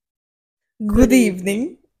Good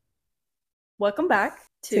evening Welcome back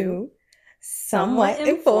to to Somewhat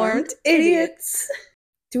Informed Idiots.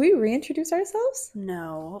 Do we reintroduce ourselves?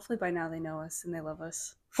 No, hopefully by now they know us and they love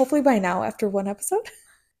us. Hopefully by now, after one episode.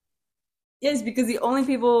 Yes, because the only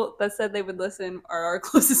people that said they would listen are our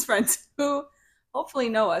closest friends who hopefully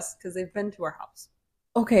know us because they've been to our house.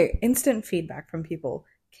 Okay, instant feedback from people.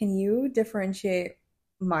 Can you differentiate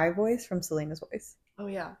my voice from Selena's voice? Oh,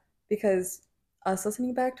 yeah. Because us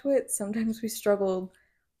listening back to it, sometimes we struggled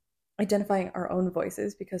identifying our own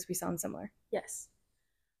voices because we sound similar. Yes.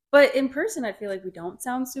 But in person, I feel like we don't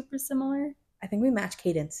sound super similar. I think we match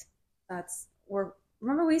cadence.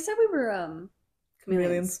 Remember we said we were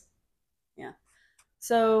chameleons. Yeah.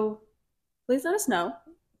 So please let us know.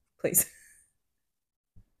 Please.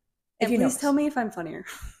 And please tell me if I'm funnier.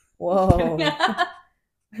 Whoa.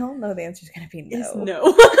 We all know the answer's going to be no. It's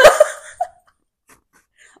no.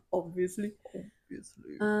 Obviously.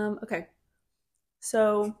 Okay.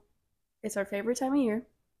 So it's our favorite time of year.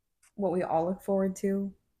 What we all look forward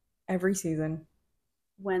to every season.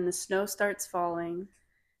 When the snow starts falling.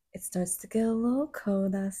 It starts to get a little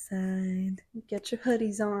cold outside. Get your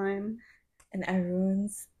hoodies on. And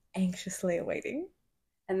everyone's anxiously awaiting.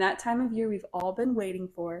 And that time of year we've all been waiting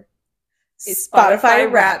for is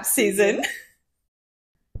Spotify rap season.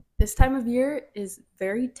 This time of year is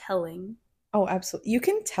very telling. Oh, absolutely. You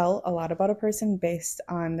can tell a lot about a person based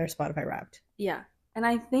on their Spotify Wrapped. Yeah. And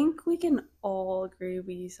I think we can all agree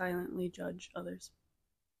we silently judge others.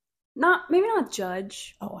 Maybe not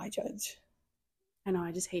judge. Oh, I judge. I know,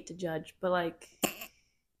 I just hate to judge, but like,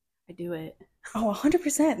 I do it. Oh,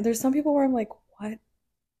 100%. There's some people where I'm like, what?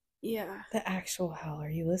 Yeah. The actual hell are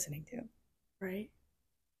you listening to? Right.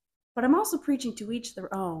 But I'm also preaching to each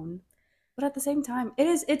their own. But at the same time,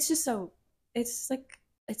 it's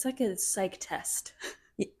like a psych test.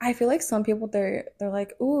 I feel like some people they're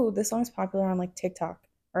like, ooh, this song's popular on like TikTok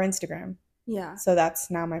or Instagram. Yeah. So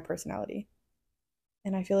that's now my personality.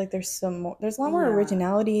 And I feel like there's a lot more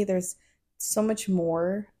originality. There's so much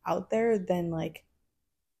more out there than like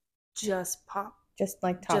just pop. Just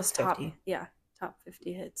like top 50. Top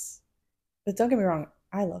 50 hits. But don't get me wrong,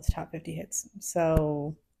 I love top 50 hits.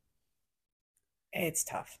 So it's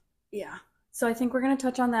tough. Yeah. So I think we're going to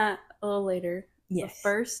touch on that a little later. Yes. But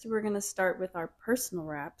first, we're going to start with our personal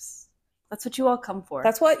raps. That's what you all come for.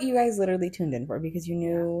 That's what you guys literally tuned in for because you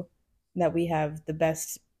knew that we have the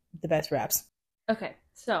best raps. Okay.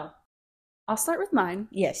 So I'll start with mine.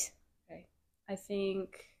 Yes. Okay. I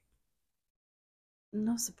think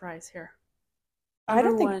no surprise here. I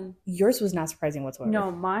don't think yours was not surprising whatsoever.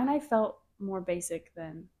 No, mine I felt more basic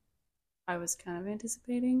than I was kind of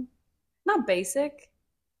anticipating. Not basic.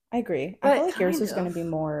 I agree. I feel like yours was going to be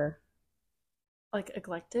more like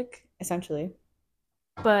eclectic. Essentially.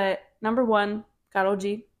 But number one, Karol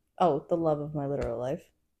G. Oh, the love of my literal life.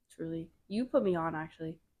 Truly. You put me on,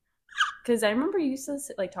 actually. Because I remember you used to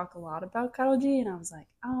like talk a lot about Karol G, and I was like,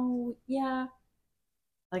 oh, yeah.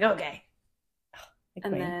 Like, okay.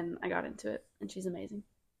 And then I got into it, and she's amazing.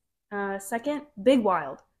 Second, Big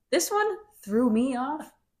Wild. This one threw me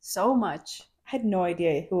off so much. I had no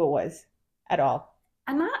idea who it was at all.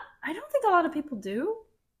 I don't think a lot of people do.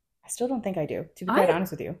 I still don't think I do, to be quite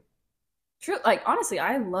honest with you. True. Like, honestly,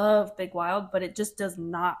 I love Big Wild, but it just does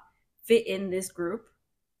not fit in this group.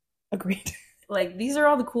 Agreed. Like, these are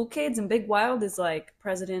all the cool kids, and Big Wild is, like,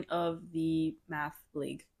 president of the math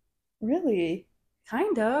league. Really?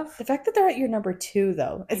 Kind of. The fact that they're at your number 2,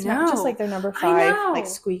 though. It's not just, like, they're number 5, like,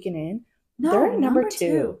 squeaking in. No, they're number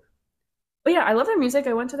 2. But, yeah, I love their music.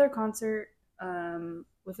 I went to their concert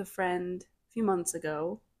with a friend a few months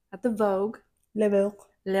ago at the Vogue. Le Vogue.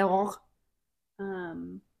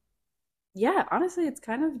 Yeah, honestly, it's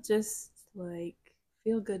kind of just, like,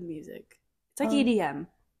 feel-good music. It's like EDM.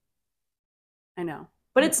 I know.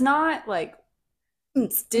 But it's not, like,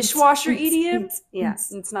 dishwasher EDM. Yeah,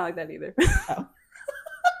 it's not like that either. Oh.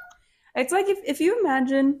 It's like if you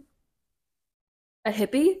imagine a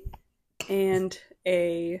hippie and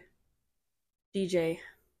a DJ.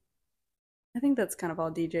 I think that's kind of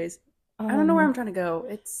all DJs. I don't know where I'm trying to go.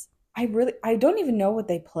 I don't even know what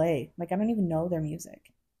they play. Like, I don't even know their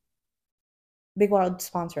music. Big Wild,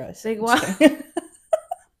 sponsor us. Big Wild.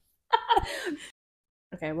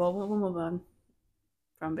 Okay, well, we'll move on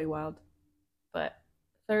from Big Wild. But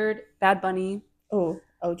third, Bad Bunny. Oh,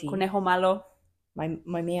 OG. Conejo Malo. My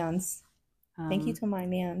mans. Thank you to my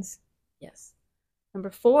mans. Yes.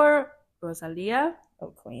 Number 4, Rosalia.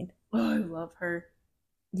 Oh, queen. Oh, I love her.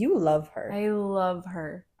 You love her. I love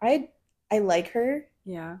her. I like her.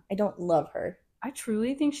 Yeah. I don't love her. I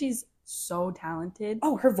truly think she's so talented.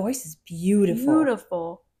 Oh, her voice is beautiful.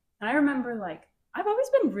 Beautiful. And I remember, like, I've always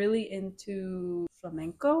been really into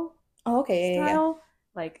flamenco okay, style.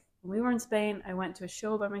 Yeah. Like when we were in Spain, I went to a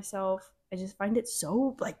show by myself. I just find it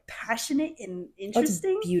so like passionate and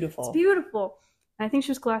interesting. It's beautiful. It's beautiful. And I think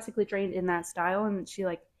she was classically trained in that style, and she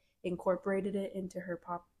like incorporated it into her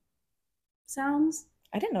pop sounds.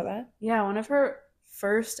 I didn't know that. Yeah, one of her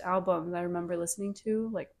first albums I remember listening to,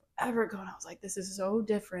 like ever ago, and I was like, this is so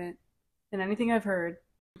different than anything I've heard.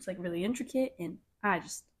 It's like really intricate, and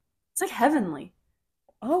it's like heavenly.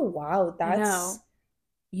 Oh wow,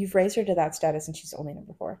 you've raised her to that status, and she's only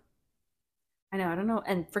number 4. I know, I don't know,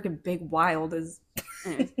 and freaking Big Wild is.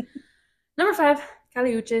 Anyways. Number 5,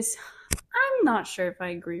 Kali Uchis. I'm not sure if I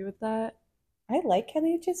agree with that. I like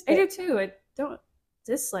Kali Uchis. I do too. I don't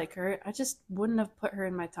dislike her. I just wouldn't have put her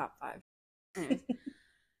in my top 5. Anyways.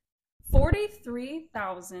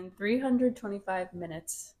 43,325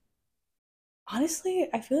 minutes. Honestly,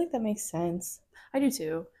 I feel like that makes sense. I do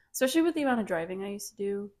too, especially with the amount of driving I used to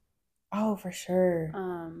do. Oh, for sure.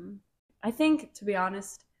 I think, to be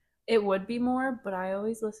honest, it would be more, but I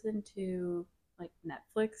always listen to like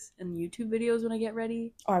Netflix and YouTube videos when I get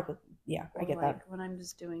ready. Oh, I get that. When I'm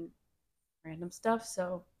just doing random stuff.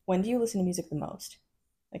 So when do you listen to music the most?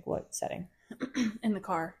 Like what setting? In the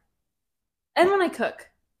car. And when I cook.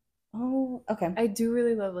 Oh, okay. I do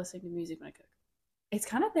really love listening to music when I cook. It's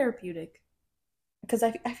kind of therapeutic. Because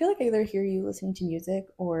I feel like I either hear you listening to music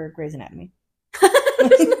or Grey's Anatomy.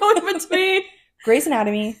 There's no in between. Grey's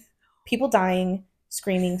Anatomy, people dying,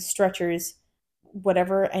 screaming, stretchers,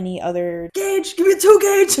 whatever any other... Gauge! Give me a 2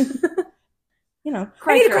 gauge! You know.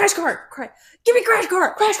 I need a crash cart! Give me a crash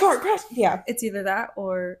cart! Crash cart! Crash! Yeah. It's either that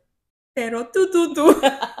or...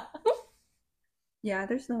 Ep.02. Yeah,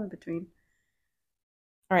 there's no in between.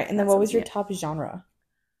 All right, and then what was your top genre?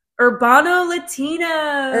 Urbano Latino.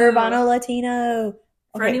 Urbano Latino.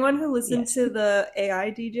 For anyone who listened to the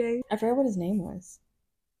AI DJ. I forgot what his name was.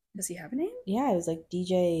 Does he have a name? Yeah, it was like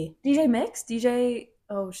DJ Mix?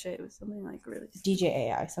 Oh shit, it was something like really... DJ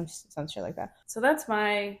AI, some shit like that. So that's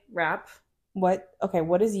my rap. What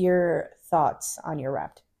is your thoughts on your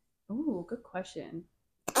rap? Ooh, good question.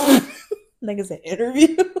 Like it's an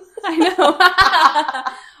interview. I know.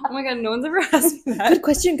 Oh my god, no one's ever asked me that. Good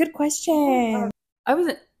question. I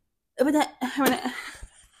wasn't. I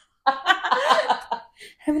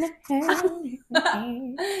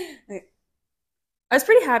was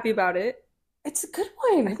pretty happy about it. It's a good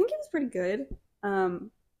one. I think it was pretty good. A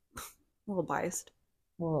little biased.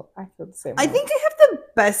 Well, I feel the same way. I think I have the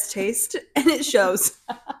best taste, and it shows.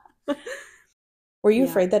 Were you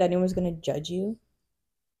afraid that anyone was going to judge you?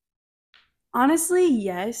 Honestly,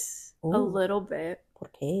 yes. Ooh. A little bit.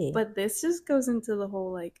 Okay. But this just goes into the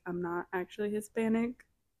whole, like, I'm not actually Hispanic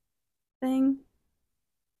thing.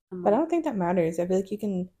 But I don't think that matters. I feel like you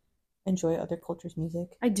can enjoy other cultures'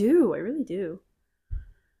 music. I do. I really do.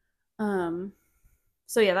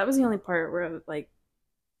 So yeah, that was the only part where I was like,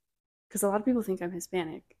 because a lot of people think I'm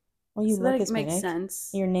Hispanic. Well, you look Hispanic. Makes sense.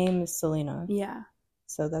 Your name is Selena. Yeah.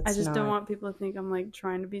 So that's I just don't want people to think I'm like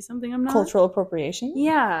trying to be something I'm not. Cultural appropriation?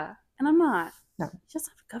 Yeah. And I'm not. No. You just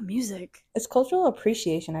have good music. It's cultural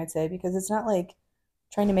appreciation, I'd say, because it's not like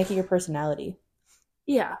trying to make it your personality.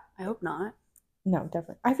 Yeah. I hope not. No,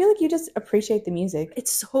 definitely. I feel like you just appreciate the music.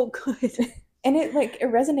 It's so good. And it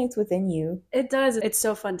resonates within you. It does. It's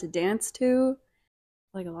so fun to dance to.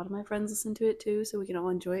 Like a lot of my friends listen to it too, so we can all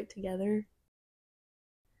enjoy it together.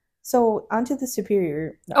 So onto the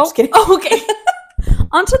superior. No, I'm just kidding. Oh, okay.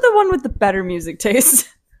 Onto the one with the better music taste.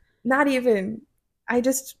 Not even. I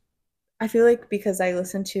feel like because I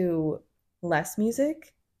listen to less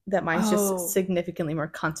music, that mine's just significantly more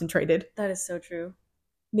concentrated. That is so true.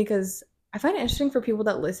 Because I find it interesting for people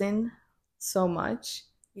that listen so much.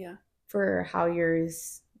 Yeah. For how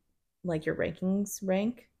yours, like your rankings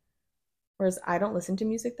rank. Whereas I don't listen to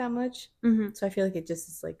music that much. Mm-hmm. So I feel like it just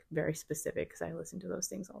is like very specific because I listen to those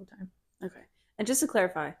things all the time. Okay. And just to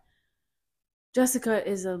clarify, Jessica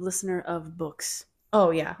is a listener of books. Oh,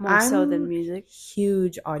 yeah. More so than music.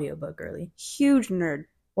 Huge audiobook girly. Huge nerd.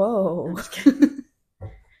 Whoa.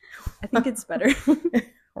 I think it's better.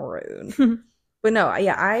 Rude. But no,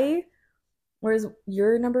 yeah, whereas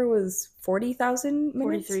your number was 40,000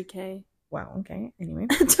 minutes? 43K. Wow, okay. Anyway.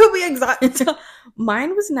 To be exact.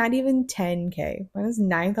 Mine was not even 10K. Mine was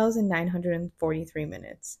 9,943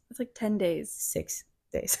 minutes. That's like 10 days. 6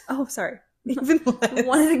 days. Oh, sorry. Even less. I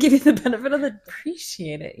wanted to give you the benefit of the...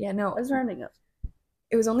 Appreciate it. Yeah, no. I was rounding up.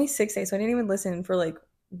 It was only 6 days, so I didn't even listen for like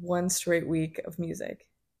one straight week of music.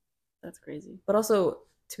 That's crazy. But also,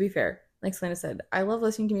 to be fair, like Selena said, I love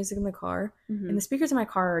listening to music in the car. Mm-hmm. And the speakers in my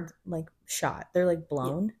car are like shot. They're like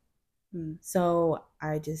blown. Yeah. So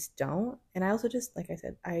I just don't. And I also just, like I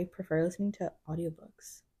said, I prefer listening to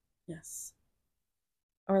audiobooks. Yes.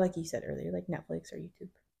 Or like you said earlier, like Netflix or YouTube.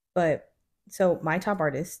 But so my top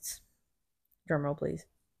artists, drum roll please.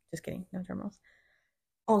 Just kidding, no drum rolls.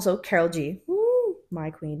 Also, Carol G. Woo!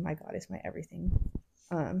 My queen, my goddess, my everything.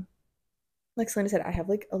 Like Selena said, I have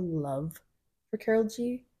like a love for Carol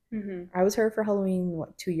G. I was her for Halloween,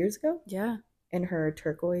 what, 2 years ago? Yeah. In her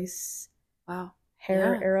turquoise wow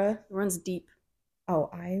hair era. It runs deep. Oh,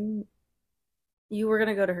 You were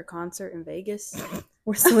gonna go to her concert in Vegas.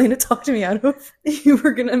 Where Selena talked me out of. You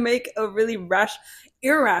were gonna make a really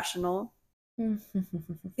irrational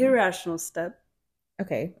step.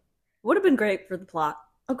 Okay. Would have been great for the plot.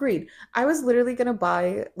 Agreed. I was literally gonna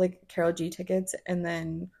buy like Carol G tickets and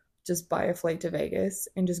then just buy a flight to Vegas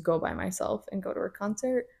and just go by myself and go to her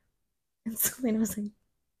concert. And Selena was like,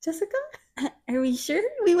 Jessica, are we sure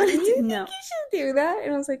we want to do? No, you should do that.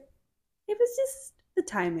 And I was like, it was just the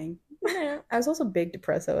timing. Yeah. I was also big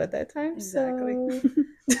depresso at that time. Exactly.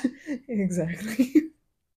 So... exactly.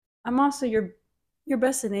 I'm also your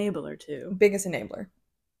best enabler too. Biggest enabler.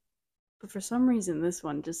 But for some reason, this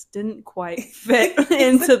one just didn't quite fit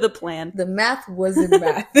into the plan. The math wasn't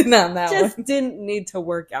math on that just one. Didn't need to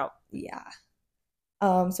work out. Yeah.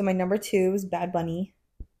 So my number 2 is Bad Bunny.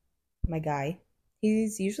 My guy.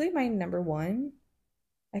 He's usually my number 1,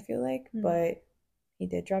 I feel like, but he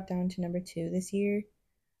did drop down to number 2 this year.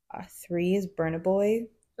 3 is Burna Boy.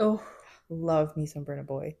 Oh, love me some Burna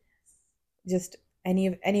Boy. Just any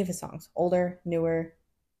of his songs, older, newer,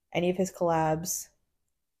 any of his collabs,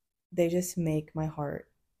 they just make my heart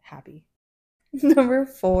happy. Number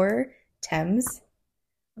 4, Thames.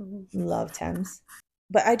 Love Thames.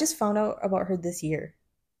 But I just found out about her this year.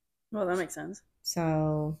 Well, that makes sense.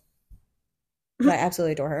 So I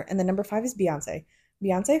absolutely adore her. And then number 5 is Beyonce.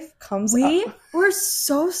 Beyonce comes up. We're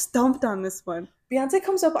so stumped on this one. Beyonce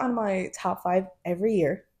comes up on my top 5 every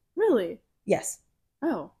year. Really? Yes.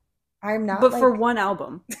 Oh. I'm not. But like, for one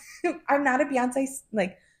album. I'm not a Beyonce,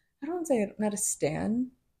 like, I don't say I'm not a stan,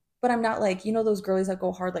 but I'm not like, you know, those girlies that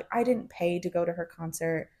go hard. Like, I didn't pay to go to her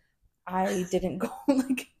concert. I didn't go,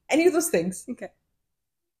 like, any of those things. Okay.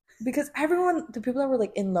 Because the people that were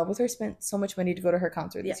like in love with her spent so much money to go to her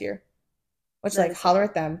concert this year. Which, like, holler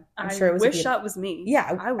at them. I'm sure it was. I wish that was me.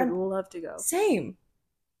 Yeah. I would love to go. Same.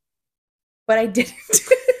 But I didn't.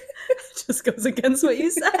 It just goes against what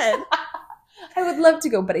you said. I would love to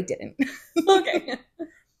go, but I didn't. Okay.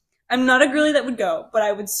 I'm not a girly that would go, but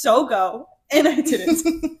I would so go, and I didn't.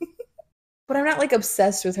 But I'm not, like,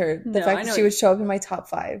 obsessed with her. The fact that she would show up in my top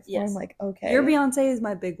 5. Yes. I'm like, okay. Your Beyonce is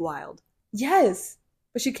my big wild. Yes.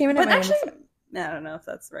 But she came in at my actually, I don't know if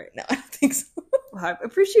that's right. No, I don't think so. Well, I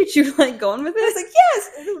appreciate you, like, going with it. I was like, yes!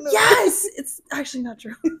 Yes! It's actually not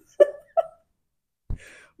true.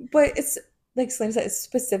 But it's, like Selena said, it's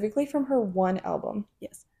specifically from her one album.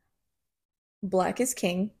 Yes. Black is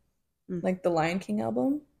King, like the Lion King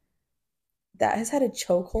album. That has had a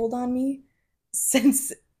chokehold on me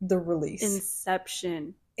since the release.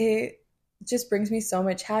 Inception. It just brings me so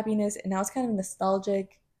much happiness, and now it's kind of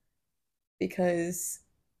nostalgic because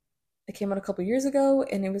it came out a couple years ago,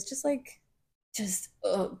 and it was just like,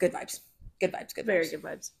 good vibes. Good vibes, good vibes. Very good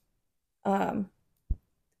vibes.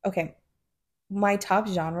 Okay. My top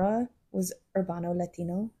genre was Urbano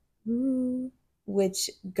Latino. Ooh. Which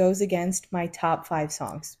goes against my top 5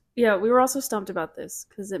 songs. Yeah, we were also stumped about this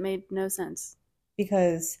because it made no sense.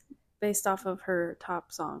 Because based off of her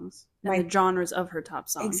top songs and the genres of her top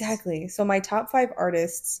songs. Exactly. So my top 5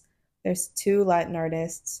 artists, there's 2 Latin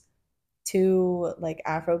artists, 2 like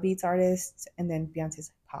Afrobeats artists, and then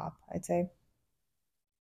Beyonce's pop, I'd say.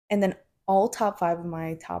 And then all top 5 of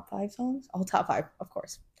my top 5 songs, all top 5, of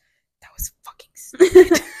course. That was fucking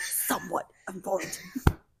stupid. Somewhat important.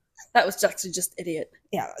 That was actually just idiot.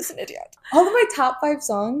 Yeah, that was an idiot. All of my top 5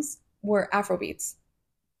 songs were Afrobeats,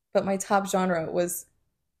 but my top genre was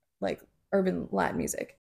like urban Latin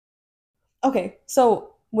music. Okay,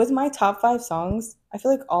 so with my top 5 songs, I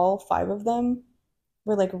feel like all 5 of them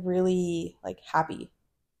were like really like happy.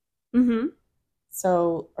 Mm-hmm.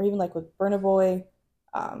 So, or even like with Burna Boy,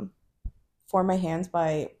 For My Hands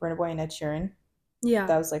by Burna Boy and Ed Sheeran. Yeah.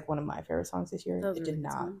 That was like one of my favorite songs this year. It did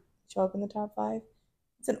not show up in the top 5.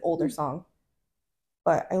 It's an older song,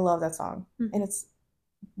 but I love that song. Mm-hmm. And it's,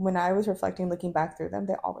 when I was reflecting, looking back through them,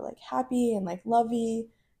 they all were like happy and like lovey.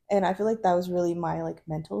 And I feel like that was really my like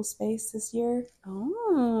mental space this year.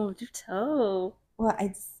 Oh, do tell. Well,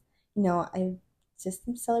 I just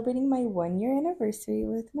am celebrating my 1-year anniversary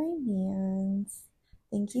with my mans.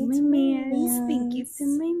 Thank you to my mans. Thank you to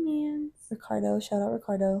my mans. Ricardo, shout out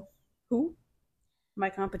Ricardo. Who?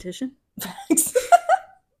 My competition.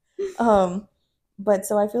 But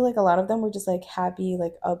so I feel like a lot of them were just like happy,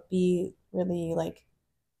 like upbeat, really like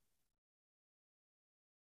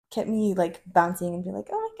kept me like bouncing and be like,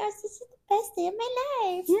 oh my gosh, this is the best day of my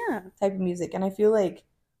life. Yeah. Type of music. And I feel like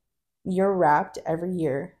your Wrapped every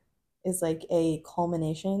year is like a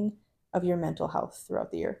culmination of your mental health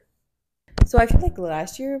throughout the year. So I feel like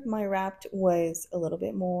last year my Wrapped was a little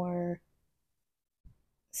bit more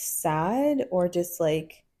sad or just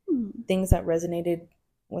like things that resonated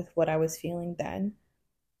with what I was feeling then,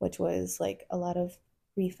 which was like a lot of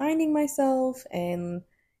refinding myself and,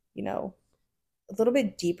 you know, a little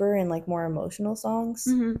bit deeper and like more emotional songs.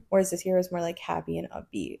 Mm-hmm. Whereas this year was more like happy and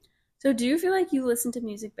upbeat. So do you feel like you listen to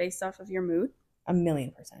music based off of your mood?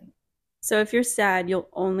 1,000,000%. So if you're sad, you'll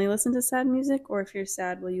only listen to sad music, or if you're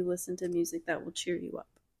sad, will you listen to music that will cheer you up?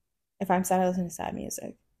 If I'm sad, I listen to sad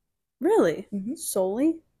music. Really? Mm-hmm.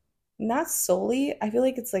 Solely? Not solely. I feel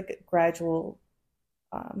like it's like gradual.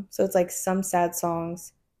 So it's like some sad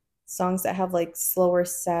songs, songs that have like slower,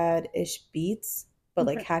 sad-ish beats, but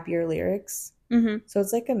like happier lyrics. Mm-hmm. So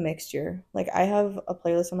it's like a mixture. Like I have a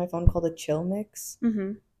playlist on my phone called a chill mix,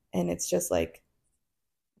 Mm-hmm. and it's just like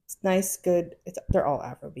it's nice, good. They're all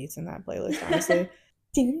Afro beats in that playlist, honestly.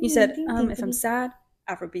 You said if I'm sad,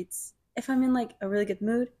 Afro beats. If I'm in like a really good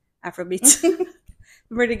mood, Afro beats. I'm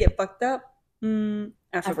ready to get fucked up,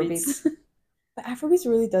 Afro beats. But Afrobeats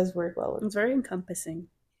really does work well. It's very encompassing.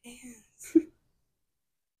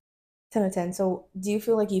 10 out of 10. So do you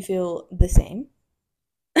feel like you feel the same?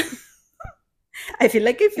 I feel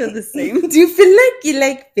like I feel the same. Do you feel like you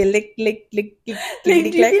like feel like do you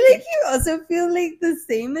feel like you also feel like the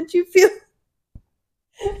same that you feel?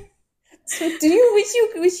 So do you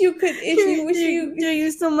wish you could do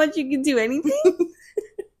you so much you can do anything?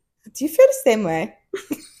 Do you feel the same way?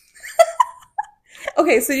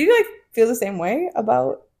 Okay, so do you like feel the same way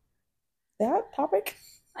about that topic?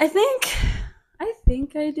 I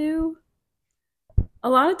think I do. A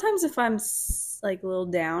lot of times if I'm like a little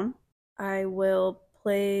down, I will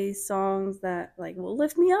play songs that like will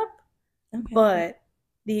lift me up. Okay. But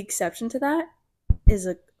the exception to that is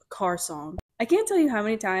a car song. I can't tell you how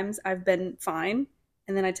many times I've been fine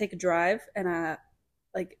and then I take a drive and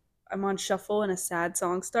I'm on shuffle and a sad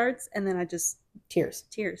song starts and then I just tears.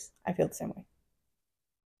 I feel the same way.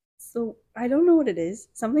 So I don't know what it is.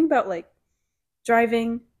 Something about like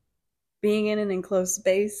driving, being in an enclosed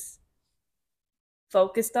space,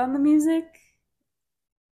 focused on the music.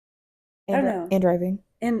 I don't know. And driving.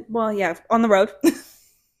 And well, yeah, on the road.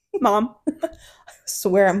 Mom.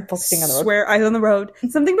 Swear I'm focusing on the road. Swear eyes on the road.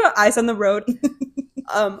 Something about eyes on the road.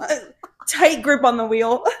 Tight grip on the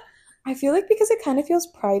wheel. I feel like because it kind of feels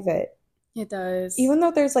private. It does. Even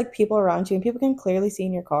though there's like people around you and people can clearly see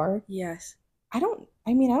in your car. Yes. I don't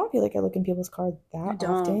feel like I look in people's car that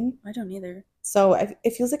often. I don't either. So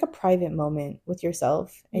it feels like a private moment with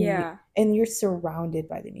yourself. And and you're surrounded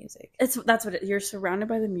by the music. That's what you're surrounded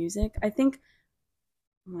by the music. I think,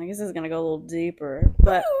 I guess this is going to go a little deeper,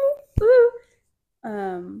 but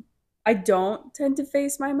I don't tend to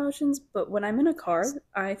face my emotions, but when I'm in a car,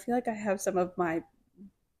 I feel like I have some of my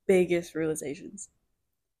biggest realizations.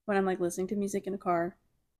 When I'm like listening to music in a car,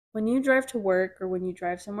 when you drive to work or when you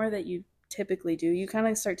drive somewhere that you typically do, you kind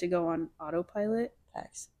of start to go on autopilot.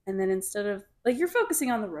 Facts. And then instead of like you're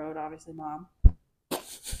focusing on the road, obviously, Mom.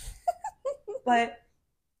 But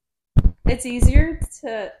it's easier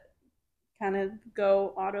to kind of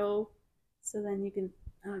go auto so then you can,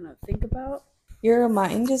 I don't know, think about. Your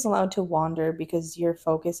mind is allowed to wander because your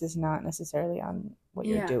focus is not necessarily on what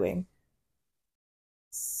you're doing.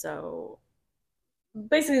 So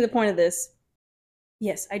basically the point of this,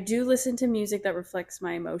 yes, I do listen to music that reflects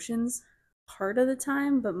my emotions part of the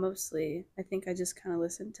time, but mostly I think I just kind of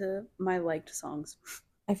listen to my liked songs.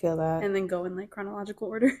 I feel that. And then go in like chronological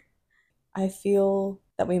order. I feel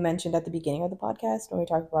that we mentioned at the beginning of the podcast when we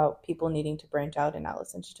talked about people needing to branch out and not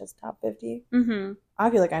listen to just top 50. Mm-hmm. I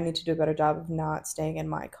feel like I need to do a better job of not staying in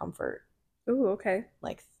my comfort. Ooh, okay.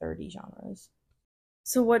 Like 30 genres.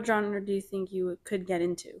 So what genre do you think you could get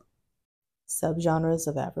into? Subgenres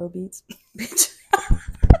of Afrobeats.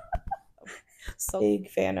 So big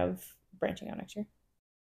fan of branching out next year.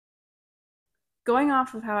 Going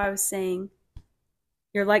off of how I was saying,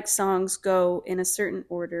 your liked songs go in a certain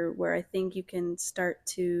order where I think you can start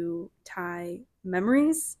to tie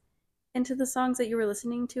memories into the songs that you were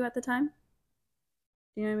listening to at the time.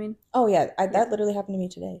 Do you know what I mean? Oh, yeah. That literally happened to me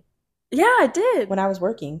today. Yeah, it did. When I was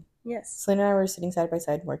working. Yes. Selena and I were sitting side by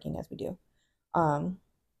side working as we do.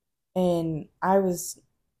 And I was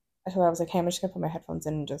like, hey, I'm just going to put my headphones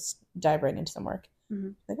in and just dive right into some work. Mm-hmm.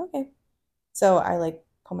 Like, okay. So I like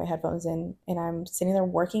put my headphones in and I'm sitting there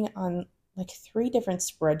working on like 3 different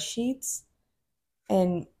spreadsheets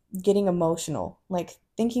and getting emotional, like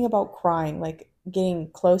thinking about crying, like getting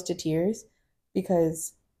close to tears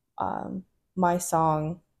because um, my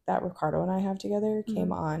song that Ricardo and I have together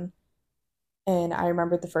came on. And I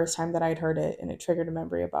remembered the first time that I'd heard it, and it triggered a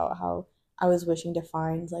memory about how I was wishing to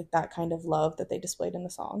find like that kind of love that they displayed in the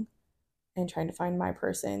song and trying to find my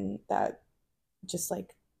person that just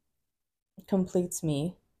like completes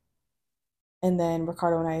me. And then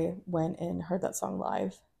Ricardo and I went and heard that song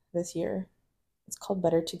live this year. It's called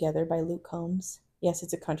Better Together by Luke Combs. Yes,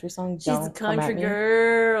 it's a country song. She's a Don't come at country me.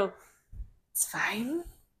 girl. It's fine.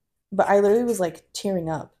 But I literally was like tearing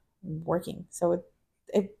up working. So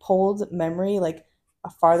it pulled memory, like a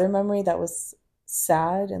farther memory that was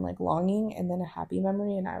sad and like longing, and then a happy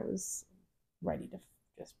memory, and I was ready to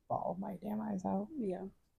just bawl my damn eyes out. Yeah.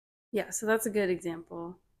 Yeah, so that's a good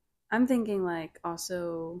example. I'm thinking like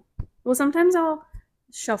also, well, sometimes I'll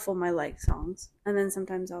shuffle my like songs, and then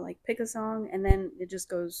sometimes I'll like pick a song, and then it just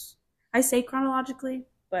goes. I say chronologically,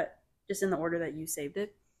 but just in the order that you saved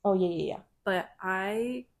it. Oh yeah. But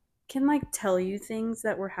I can like tell you things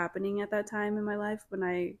that were happening at that time in my life when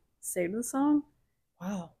I saved the song.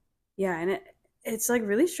 Wow. Yeah, and it's like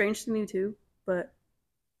really strange to me too, but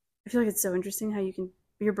I feel like it's so interesting how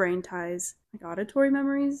your brain ties like auditory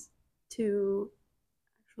memories to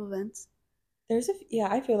actual events.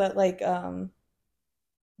 I feel that like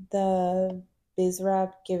the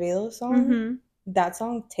Bizrap Gavelo song, that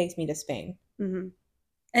song takes me to Spain. And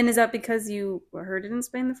is that because you heard it in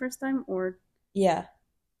Spain the first time, or? Yeah.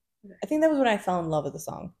 Okay. I think that was when I fell in love with the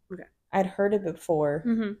song. Okay. I'd heard it before,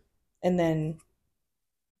 and then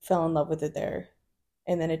fell in love with it there,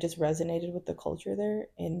 and then it just resonated with the culture there,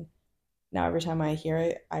 and now every time I hear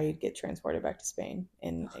it, I get transported back to Spain,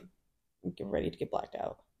 and I get ready to get blacked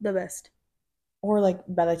out. The best. Or like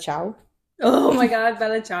Bella Ciao. Oh my god,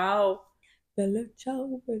 Bella Ciao. Bella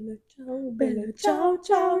Ciao, Bella Ciao, Bella Ciao,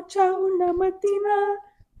 Ciao, Ciao, una mattina.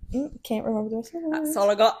 Can't remember the rest of the words. That's all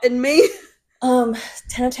I got in me. 10 out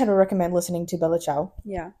of 10 would recommend listening to Bella Ciao.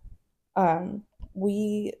 Yeah.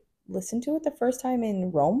 We listened to it the first time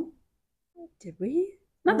in Rome. Did we?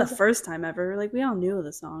 Not the first time ever. Like, we all knew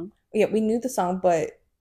the song. Yeah, we knew the song, but...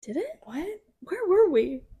 Did it? What? Where were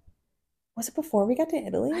we? Was it before we got to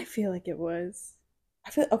Italy? I feel like it was.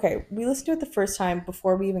 Okay, we listened to it the first time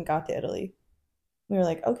before we even got to Italy. We were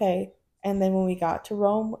like, okay. And then when we got to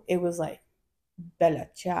Rome, it was like, Bella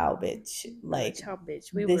Ciao, bitch. Like, Bella Ciao,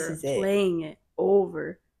 bitch. We were playing it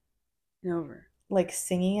over and over. Like,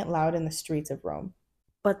 singing it loud in the streets of Rome.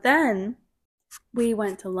 But then we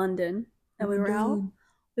went to London, and we were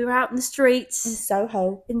out in the streets. In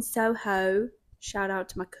Soho. Shout out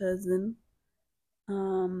to my cousin.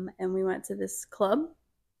 And we went to this club.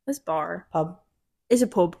 This bar. Pub. It's a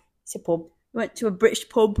pub. We went to a British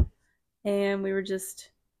pub, and we were just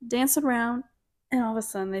dancing around, and all of a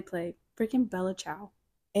sudden they played freaking Bella Ciao.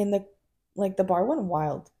 And the bar went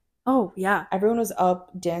wild. Oh, yeah. Everyone was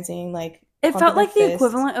up dancing, like... It felt like the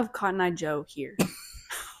equivalent of Cotton Eye Joe here.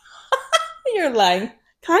 You're lying.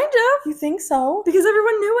 Kind of. You think so? Because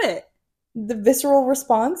everyone knew it. The visceral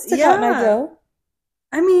response to Cotton Eye Joe?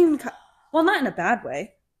 I mean, well, not in a bad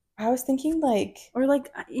way. I was thinking like... Or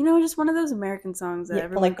like, just one of those American songs that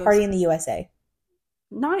everyone like Party in the USA.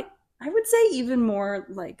 Not, I would say even more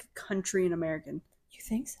like country and American. You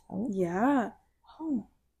think so? Yeah. Oh.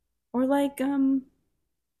 Or like,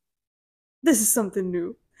 this is something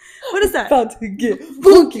new. What is that? About to get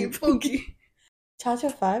funky. Cha-Cha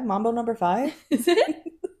 5? Mambo number 5? Is it?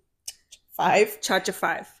 5. Cha-Cha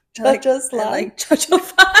 5. Cha-Cha slide. I like Cha-Cha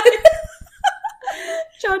 5.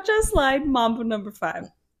 Cha-Cha slide, Mambo number 5.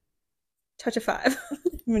 Cha-Cha 5.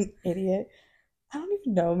 I'm an idiot. I don't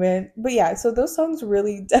even know, man. But yeah, so those songs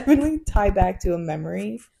really definitely tie back to a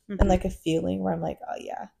memory and like a feeling where I'm like, oh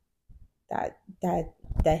yeah, that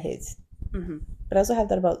hits. But I also have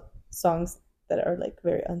that about songs that are like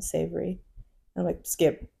very unsavory. And I'm like,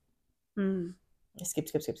 skip.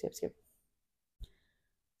 Skip.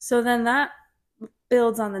 So then that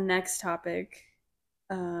builds on the next topic,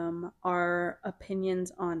 our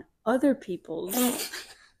opinions on other people's.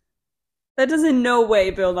 That does in no way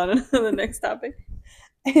build on the next topic.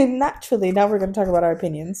 And naturally, now we're going to talk about our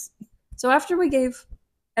opinions. So after we gave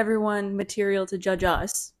everyone material to judge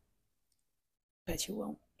us, bet you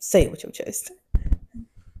won't say it with your chest.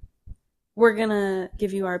 We're gonna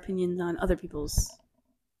give you our opinions on other people's.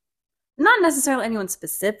 Not necessarily anyone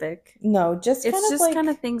specific. No, just it's just kind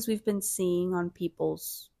of things we've been seeing on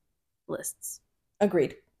people's lists.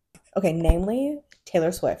 Agreed. Okay, namely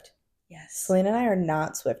Taylor Swift. Yes. Selena and I are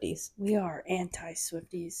not Swifties. We are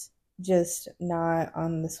anti-Swifties. Just not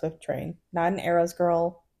on the Swift train. Not an Eras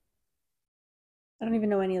girl. I don't even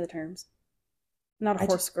know any of the terms. I'm not a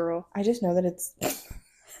horse girl. I just know that it's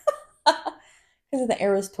because of the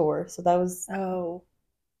Eras tour. So that was I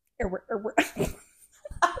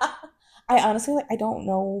honestly I don't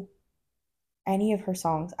know any of her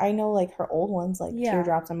songs. I know like her old ones, like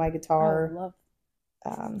Teardrops on My Guitar. Love.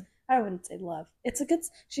 I wouldn't say love.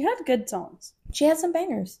 She had good songs. She had some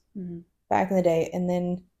bangers back in the day, and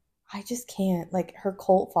then I just can't, like, her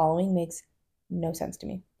cult following makes no sense to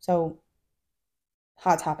me. So,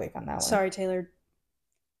 hot topic on that one. Sorry, Taylor.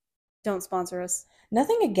 Don't sponsor us.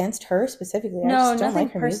 Nothing against her specifically. No, I just don't nothing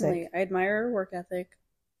like her personally. music. I admire her work ethic.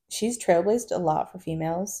 She's trailblazed a lot for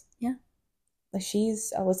females. Yeah. Like,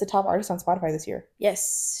 she's was the top artist on Spotify this year.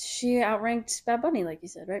 Yes. She outranked Bad Bunny, like you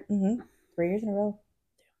said, right? 3 years in a row.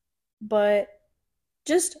 But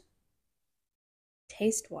just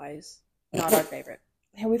taste-wise, not our favorite.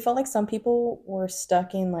 Yeah, we felt like some people were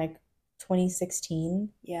stuck in, like, 2016.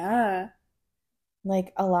 Yeah.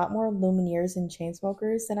 Like, a lot more Lumineers and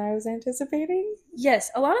Chainsmokers than I was anticipating. Yes,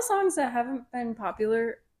 a lot of songs that haven't been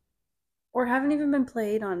popular or haven't even been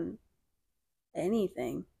played on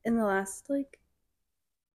anything in the last, like,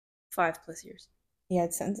 5+ years. Yeah,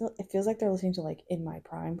 it feels like they're listening to, like, In My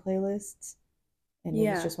Prime playlists. And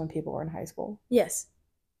it was just when people were in high school. Yes.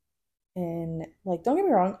 And, like, don't get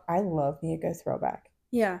me wrong, I love me a good throwback.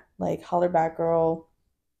 Yeah. Like, Holler Back Girl,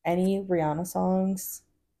 any Rihanna songs,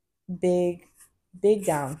 big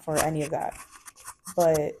down for any of that.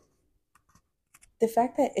 But the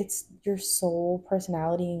fact that it's your sole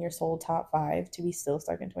personality and your sole top 5 to be still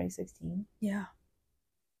stuck in 2016. Yeah.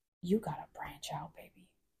 You gotta branch out, baby.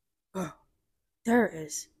 Oh, there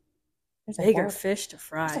is. There's bigger fish to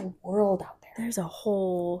fry. There's a world out there. There's a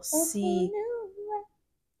whole sea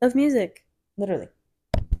of music. Literally.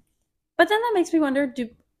 But then that makes me wonder,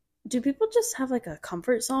 do people just have like a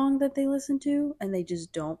comfort song that they listen to and they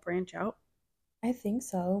just don't branch out? I think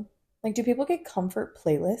so. Like, do people get comfort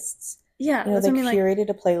playlists? Yeah. You know, they curated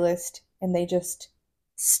a playlist and they just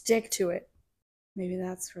stick to it. Maybe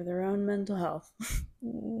that's for their own mental health.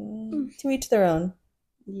 To each their own.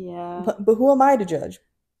 Yeah. But who am I to judge?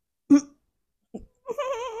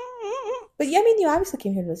 But yeah, I mean, you obviously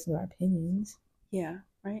came here to listen to our opinions. Yeah,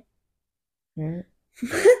 right? Right.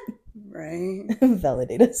 Right.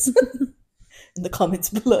 Validate us in the comments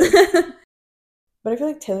below. But I feel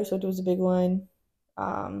like Taylor Swift was a big one.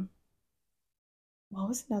 What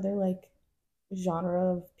was another, like,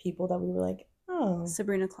 genre of people that we were like, oh.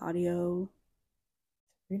 Sabrina Claudio.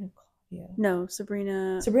 No,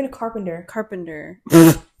 Sabrina Carpenter.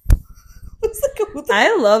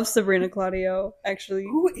 I love Sabrina Claudio, actually.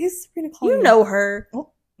 Who is Sabrina Claudio? You know her. Oh.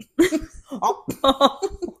 Oh,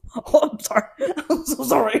 I'm sorry. I'm so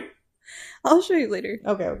sorry. I'll show you later.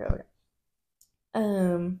 Okay.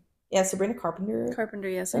 Yeah, Sabrina Carpenter.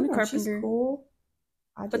 Yeah, Sabrina Carpenter. She's cool.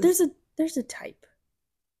 But there's a type.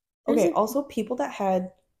 Also people that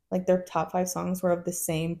had, like, their top 5 songs were of the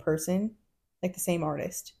same person, like the same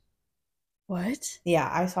artist. What? Yeah,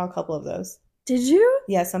 I saw a couple of those. Did you?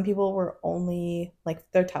 Yeah, some people were only,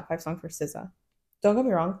 like, their top 5 songs were SZA. Don't get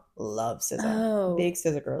me wrong, love SZA. Oh. Big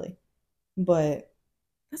SZA girly. But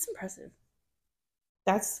that's impressive.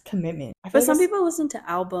 That's commitment. But some people listen to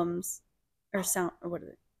albums or what is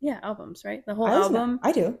it? Yeah, albums, right? The whole album.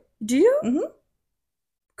 I do. Do you? Mm-hmm.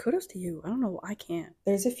 Kudos to you. I don't know. I can't.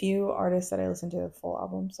 There's a few artists that I listen to full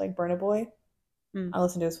albums, like Burna Boy. I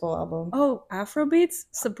listen to his full album. Oh, Afrobeats?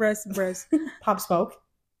 Surprise. Pop Smoke.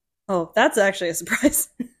 Oh, that's actually a surprise.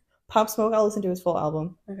 Pop Smoke, I'll listen to his full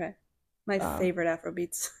album. Okay. My favorite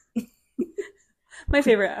Afrobeats. My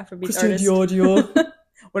favorite Afrobeats artist. Giorgio.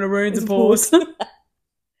 When it rains, it pours.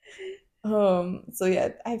 So yeah,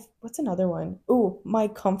 what's another one? Ooh, I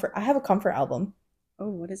have a comfort album. Oh,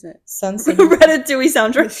 what is it? Sun City. Ratatouille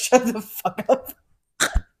soundtrack. Shut the fuck up.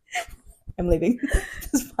 I'm leaving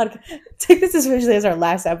this podcast. Take this as seriously as our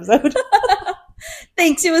last episode.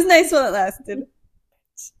 Thanks, it was nice while it lasted.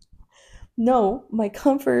 No, my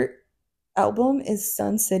comfort album is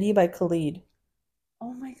Sun City by Khalid.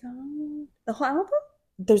 Oh my god. The whole album?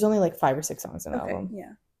 There's only like 5 or 6 songs in the album.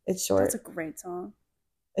 Yeah. It's short. That's a great song.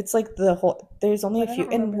 It's like the whole, there's only a few,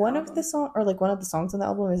 and one of the songs on the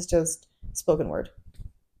album is just spoken word.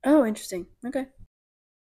 Oh, interesting. Okay,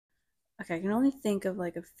 I can only think of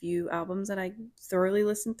like a few albums that I thoroughly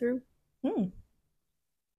listened through.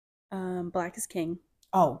 Black is King.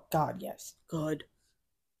 Oh God, yes. Good.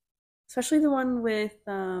 Especially the one with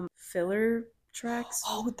filler tracks.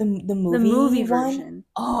 Oh, the movie version.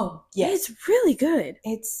 Oh, yes. It's really good.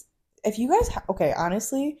 It's, if you guys okay,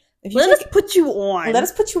 honestly, if you let us put you on. Let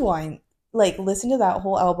us put you on. Like, listen to that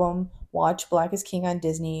whole album. Watch Black is King on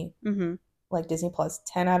Disney. Mm-hmm. like Disney Plus,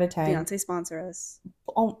 10 out of 10. Beyonce sponsor us.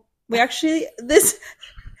 Oh, We actually this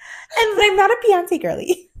and I'm not a Beyonce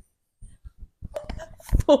girly.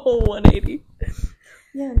 full 180.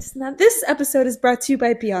 Yeah, it's not. This episode is brought to you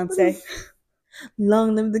by Beyonce.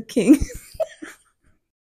 Long live the king.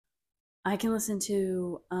 I can listen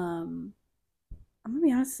to I'm gonna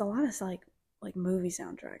be honest, a lot of like movie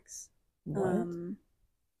soundtracks. What?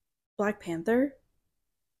 Black Panther.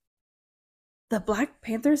 The Black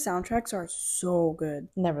Panther soundtracks are so good.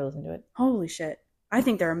 Never listened to it. Holy shit. I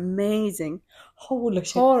think they're amazing. Holy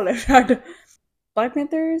shit. Holy shit. Black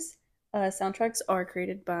Panther's soundtracks are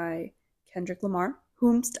created by Kendrick Lamar,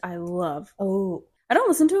 whomst I love. Oh. I don't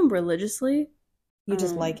listen to him religiously. You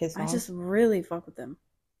just like his songs? I just really fuck with him.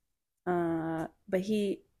 But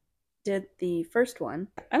he did the first one.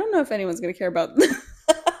 I don't know if anyone's going to care about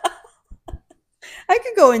I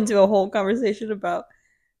could go into a whole conversation about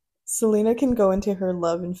Selena can go into her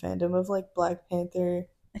love and fandom of like Black Panther.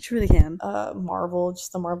 I truly can. Marvel,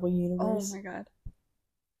 just the Marvel universe. Oh my god.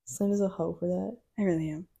 Selena's a hoe for that. I really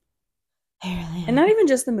am. I really am. And not even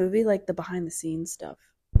just the movie, like the behind the scenes stuff.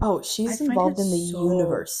 Oh, she's involved in the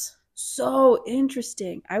universe. So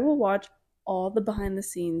interesting. I will watch all the behind the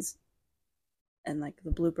scenes and like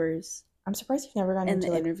the bloopers. I'm surprised you've never gotten into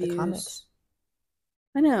the like interviews. the comics.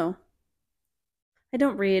 I know. I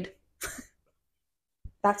don't read.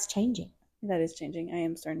 That's changing. That is changing. I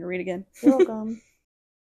am starting to read again. You're welcome.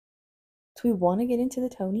 Do we want to get into the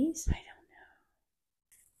Tonys? I don't know.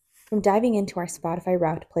 From diving into our Spotify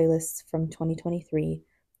Wrapped playlists from 2023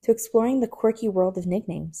 to exploring the quirky world of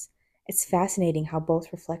nicknames, it's fascinating how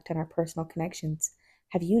both reflect on our personal connections.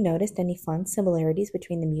 Have you noticed any fun similarities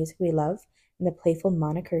between the music we love and the playful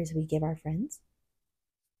monikers we give our friends?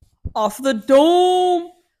 Off the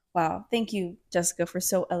dome! Wow. Thank you, Jessica, for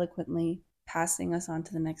so eloquently passing us on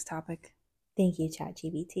to the next topic. Thank you,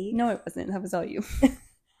 ChatGPT. No, it wasn't. That was all you.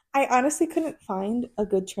 I honestly couldn't find a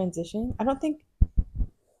good transition. I don't think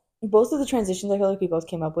both of the transitions I feel like we both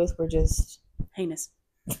came up with were just heinous.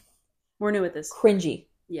 We're new at this. Cringy.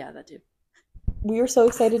 Yeah, that too. We were so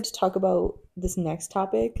excited to talk about this next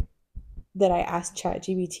topic that I asked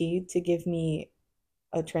ChatGPT to give me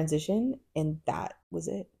a transition, and that was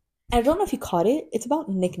it. And I don't know if you caught it. It's about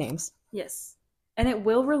nicknames. Yes. And it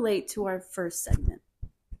will relate to our first segment.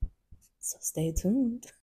 So stay tuned.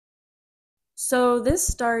 So this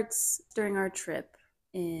starts during our trip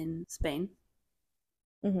in Spain.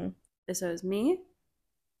 Mm-hmm. So it was me,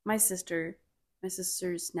 my sister's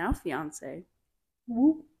now fiance,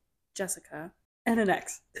 Jessica, and an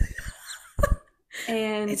ex.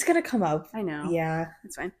 And it's gonna come up. I know. Yeah.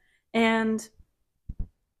 It's fine. And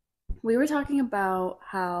we were talking about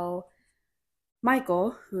how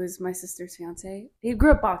Michael, who is my sister's fiance, he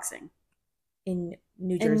grew up boxing. In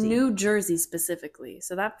New Jersey. In New Jersey specifically.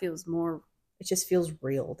 So that feels more... It just feels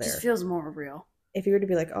real there. It just feels more real. If you were to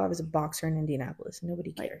be like, oh, I was a boxer in Indianapolis,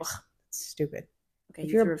 nobody cares. Like, it's stupid. Okay,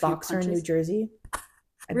 if you're a boxer in New Jersey,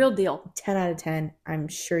 real deal. 10 out of 10. I'm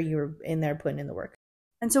sure you were in there putting in the work.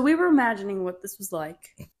 And so we were imagining what this was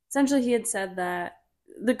like. Essentially, he had said that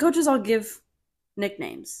the coaches all give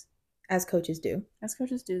nicknames. As coaches do. As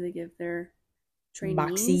coaches do. They give their trainees.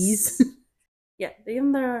 Boxies. Yeah, they give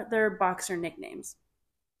them their boxer nicknames.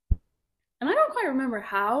 And I don't quite remember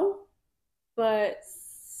how, but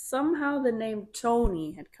somehow the name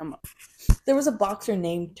Tony had come up. There was a boxer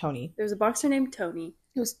named Tony. There was a boxer named Tony.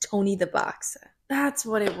 It was Tony the Boxer. That's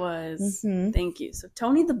what it was. Mm-hmm. Thank you. So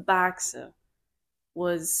Tony the Boxer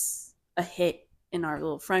was a hit in our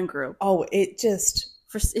little friend group. Oh, it's just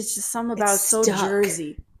something about so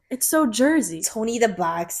Jersey. It's so Jersey. Tony the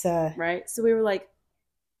Boxer. Right? So we were like,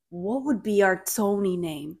 what would be our Tony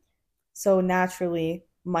name? So naturally,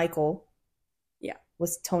 Michael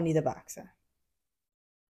was Tony the Boxer.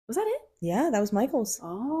 Was that it? Yeah, that was Michael's.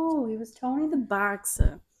 Oh, he was Tony the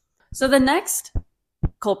Boxer. So the next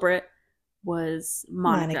culprit was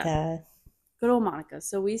Monica. Good old Monica.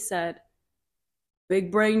 So we said,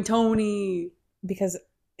 Big Brain Tony. Because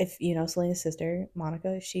if you know Selena's sister,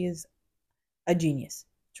 Monica, she is a genius.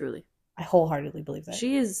 Truly. I wholeheartedly believe that.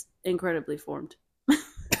 She is incredibly formed.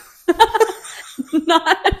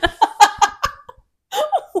 Not...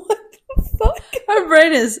 What the fuck? Her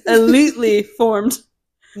brain is elitely formed.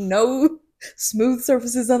 No smooth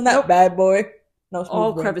surfaces on that bad boy. No smooth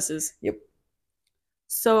all brain. Crevices. Yep.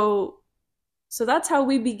 So that's how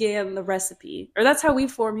we began the recipe, or that's how we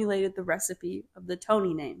formulated the recipe of the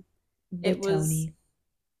Tony name. It was Tony.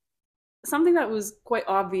 Something that was quite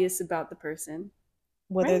obvious about the person.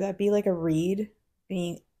 Whether that be like a Reed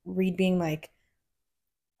being like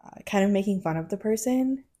kind of making fun of the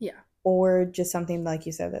person. Yeah. Or just something like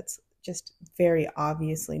you said that's just very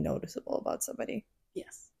obviously noticeable about somebody.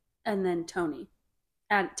 Yes. And then Tony.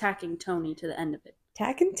 Tacking Tony to the end of it.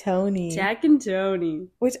 Tack and Tony. Tack and Tony.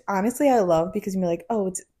 Which honestly I love because you're like,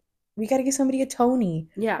 oh, we got to give somebody a Tony.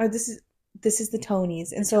 Yeah. Or this is the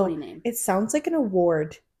Tonys. And the so Tony name. It sounds like an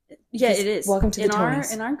award. Yeah, it is. Welcome to the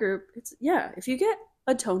Tonys. In our group, it's if you get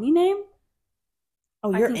a Tony name,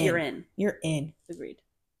 you're in. You're in. Agreed.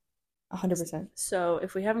 100%. So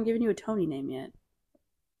if we haven't given you a Tony name yet,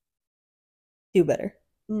 do better.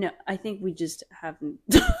 No, I think we just haven't.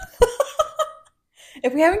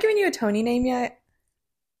 If we haven't given you a Tony name yet,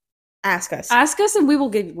 ask us. Ask us and we will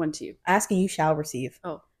give one to you. Ask and you shall receive.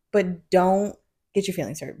 Oh. But don't get your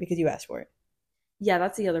feelings hurt because you asked for it. Yeah,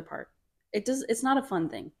 that's the other part. It's not a fun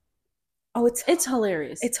thing. Oh, it's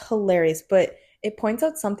hilarious. It's hilarious, but it points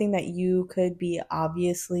out something that you could be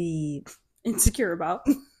obviously insecure about.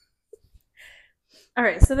 All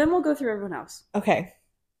right, so then we'll go through everyone else. Okay.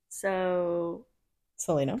 So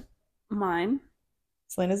Selena. Mine.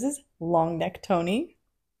 Selena's is long neck Tony.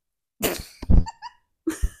 Because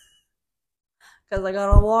I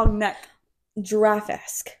got a long neck.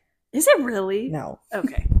 Giraffe-esque. Is it really? No.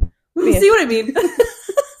 Okay. See what I mean?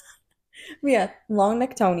 Yeah, long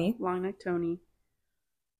neck Tony. Long neck Tony.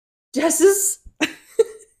 Jess's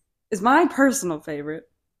is my personal favorite.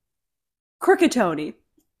 Crooked Tony.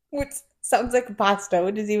 Which sounds like pasta,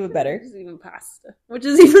 which is even better. Which is even pasta. Which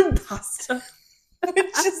is even pasta. Which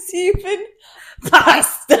is even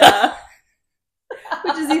pasta.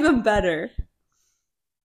 Which is even better.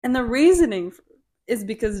 And the reasoning is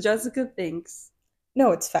because Jessica thinks...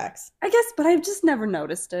 No, it's facts. I guess, but I've just never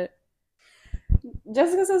noticed it.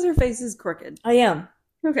 Jessica says her face is crooked. I am.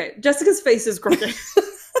 Okay, Jessica's face is crooked.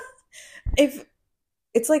 If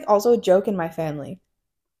it's like also a joke in my family.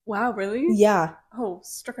 Wow, really? Yeah. Oh,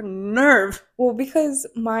 struck a nerve. Well, because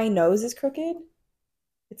my nose is crooked,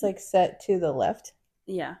 it's like set to the left.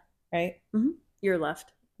 Yeah. Right? Mm-hmm. Your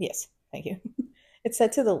left. Yes, thank you. It's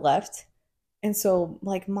set to the left. And so,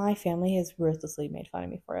 like, my family has ruthlessly made fun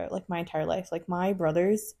of me for it, like, my entire life. Like, my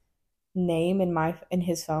brother's name in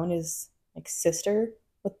his phone is, like, sister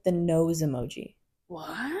with the nose emoji.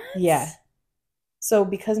 What? Yeah. So,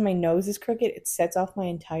 because my nose is crooked, it sets off my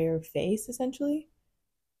entire face, essentially.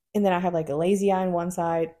 And then I have, like, a lazy eye on one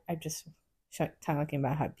side. I just talking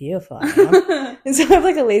about how beautiful I am. And so I have,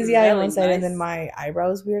 like, a lazy eye on one side, and then my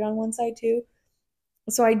eyebrow is weird on one side, too.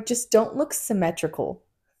 So I just don't look symmetrical.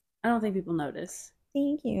 I don't think people notice.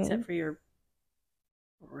 Thank you. Except for your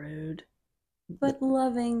rude but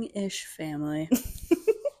loving-ish family.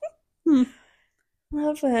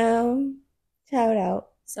 Love him. Shout out.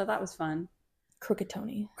 So that was fun. Crooked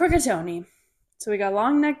Tony. Crooked Tony. So we got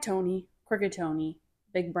long neck Tony, crooked Tony,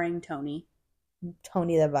 big brain Tony.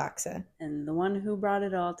 Tony the boxer. And the one who brought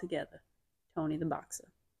it all together. Tony the boxer.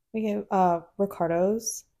 We have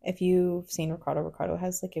Ricardo's. If you've seen Ricardo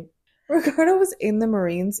has like a... Ricardo was in the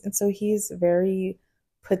Marines, and so he's very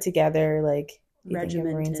put together, like,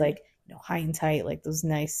 regimented. Marines, like, you know, high and tight, like those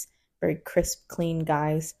nice, very crisp, clean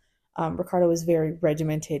guys. Ricardo is very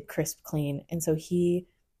regimented, crisp, clean, and so he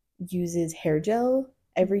uses hair gel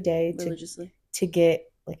every day religiously to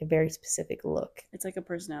get like a very specific look. It's like a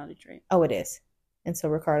personality trait. Oh, it is. And so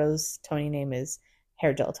Ricardo's Tony name is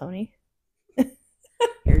Hair Gel Tony.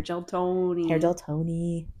 Hair Gel Tony. Hair Gel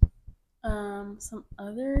Tony. Some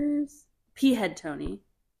others. P-Head Tony.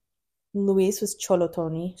 Luis was Cholo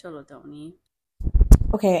Tony. Cholo Tony.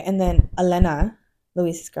 Okay, and then Elena,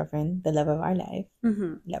 Luis's girlfriend, the love of our life.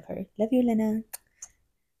 Mm-hmm. Love her. Love you, Elena.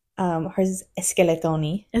 Hers is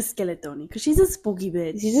Esqueletoni. Esqueletoni. Because she's a spooky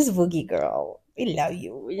bitch. She's a spooky girl. We love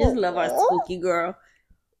you. We just love our spooky girl.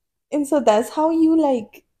 And so that's how you,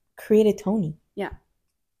 like, create a Tony. Yeah.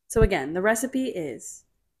 So again, the recipe is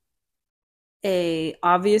a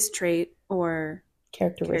obvious trait or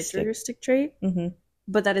characteristic trait, mm-hmm.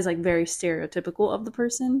 but that is like very stereotypical of the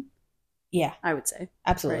person. Yeah, I would say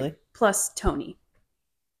absolutely. Right? Plus Tony.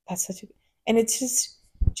 That's such a, and it's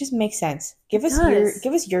just makes sense. Give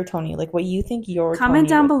us your Tony, like what you think your. Comment Tony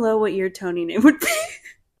down would. below what your Tony name would be.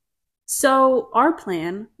 So our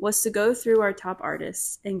plan was to go through our top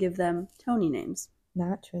artists and give them Tony names.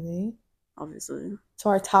 Naturally, obviously. So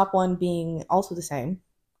our top one being also the same,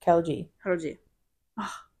 Karol G. Karol G.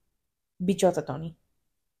 Oh. Bichota Tony.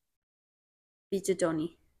 Bicha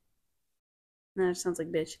Tony. No, that sounds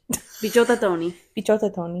like bitch. Bichota Tony.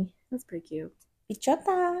 Bichota Tony. That's pretty cute.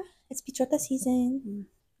 Bichota. It's Bichota season.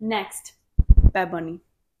 Next. Bad Bunny.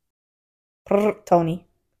 Tony.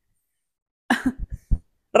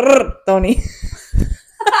 Tony.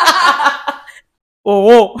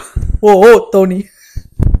 Oh, Tony.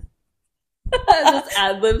 Just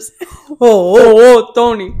ad libs. Oh,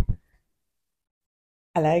 Tony.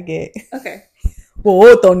 I like it. Okay.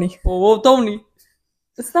 Whoa, Tony. Oh, Tony.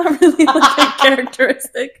 It's not really like a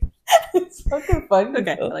characteristic. It's fucking funny.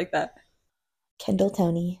 Okay, I like that. Kendall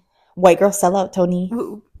Tony. White girl sellout Tony.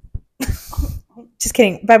 Ooh. Just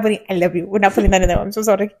kidding. Bad Bunny, I love you. We're not putting that in there. I'm so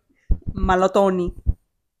sorry. Malo Tony.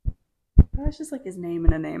 That's just like his name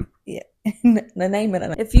and a name. Yeah. The name and a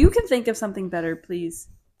name. If you can think of something better, please.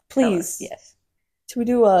 Please. Yes. Should we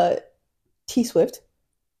do T Swift?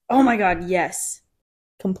 Oh my god, yes.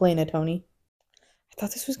 Complain a Tony. I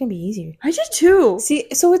thought this was going to be easier. I did too. See,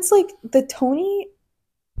 so it's like the Tony,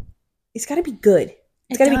 it's got to be good.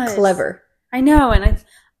 It's got to be clever. I know, and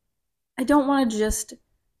I don't want to just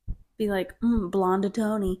be like, blonde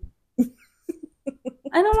Tony.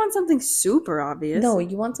 I don't want something super obvious. No,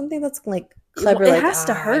 you want something that's like clever. It has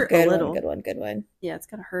to hurt a little. Good one. Yeah, it's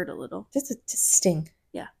got to hurt a little. Just sting.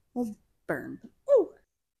 Yeah, we'll burn. Ooh.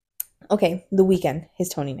 Okay, The Weeknd, his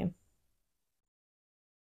Tony name.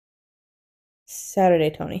 Saturday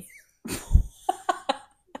Tony.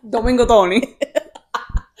 Domingo Tony.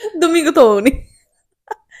 Domingo Tony.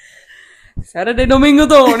 Saturday Domingo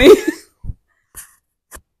Tony.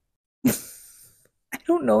 I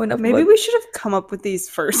don't know enough. Maybe we should have come up with these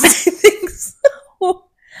first. I think so.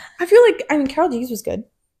 I feel like, Karol G's was good.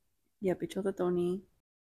 Yeah, Pichota Tony.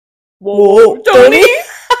 Whoa, Tony!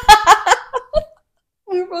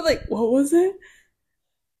 We were both like, what was it?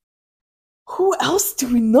 Who else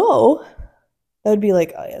do we know? That would be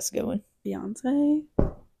like, oh, yes, good one. Beyonce?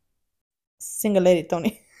 Single lady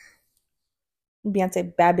Tony.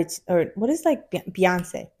 Beyonce Babbage, or what is like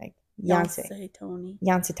Beyonce? Like Beyonce Tony.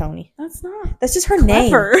 Beyonce Tony. That's not. That's just her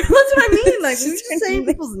clever. name. That's what I mean. Like, we're just saying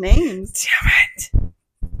people's names. Damn it.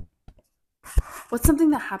 What's something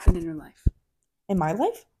that happened in your life? In my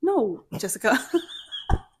life? No, Jessica.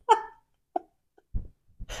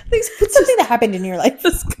 What's something that happened in your life?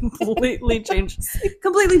 Just completely changed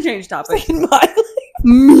topic. Like in my life?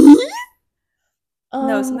 Me?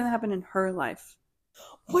 No, something that happened in her life.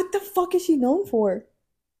 What the fuck is she known for?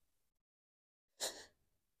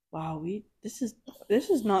 Wow, this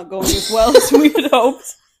is not going as well as we had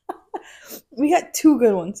hoped. We got 2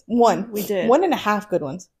 good ones. One. We did. 1.5 good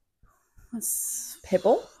ones.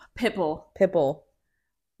 Pipple? Pipple.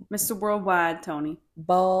 Mr. Worldwide Tony.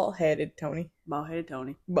 Ball-headed Tony. Ball-headed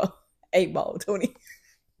Tony. 8-ball Tony.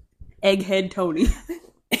 Egghead Tony.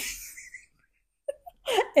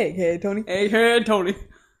 Egghead Tony. Egghead Tony.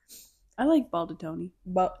 I like balded Tony.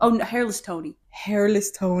 No, hairless Tony.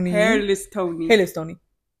 Hairless Tony. Hairless Tony. Hairless Tony.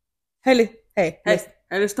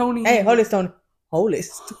 Hairless Tony. Hey, holiest Tony.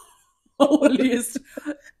 Holiest. Holiest.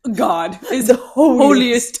 God is the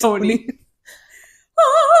holiest Tony.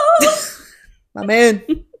 My man.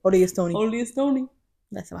 Holiest Tony. Holiest Tony.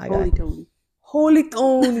 That's my Holy guy. Tony. Holy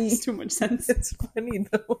Tony. Makes too much sense. It's funny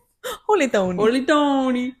though. Holy Tony. Holy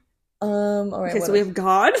Tony. All right. Okay, so we have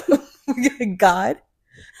God. We got God.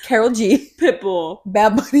 Karol G. Pitbull.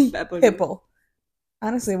 Bad Bunny. Pitbull.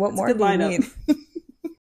 Honestly, what more do you need?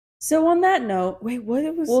 So on that note,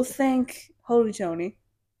 we'll thank Holy Tony.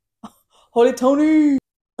 Holy Tony.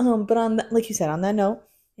 But like you said, on that note,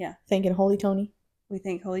 yeah, thanking Holy Tony. We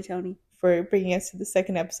thank Holy Tony for bringing us to the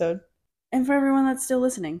 2nd episode, and for everyone that's still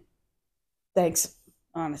listening. Thanks.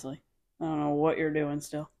 Honestly, I don't know what you're doing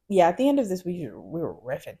still. Yeah, at the end of this, we were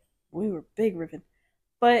riffing. We were big riffing,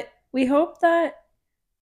 but we hope that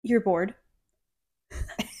you're bored.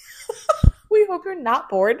 We hope you're not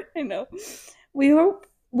bored. I know. We hope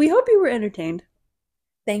you were entertained.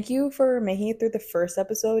 Thank you for making it through the 1st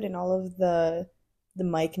episode and all of the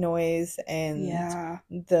mic noise and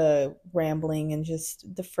the rambling, and just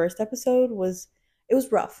the 1st episode was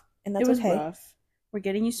rough, and that's okay. It was rough. We're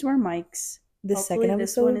getting used to our mics. The Hopefully 2nd episode,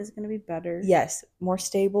 this one is going to be better. Yes, more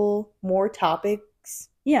stable, more topics.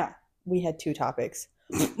 Yeah, we had 2 topics,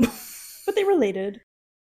 but they related.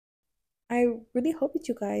 I really hope that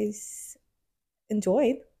you guys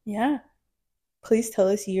enjoyed. Yeah. Please tell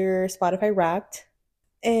us your Spotify Wrapped.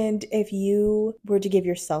 And if you were to give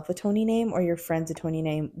yourself a Tony name or your friends a Tony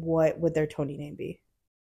name, what would their Tony name be?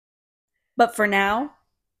 But for now,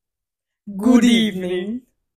 good evening.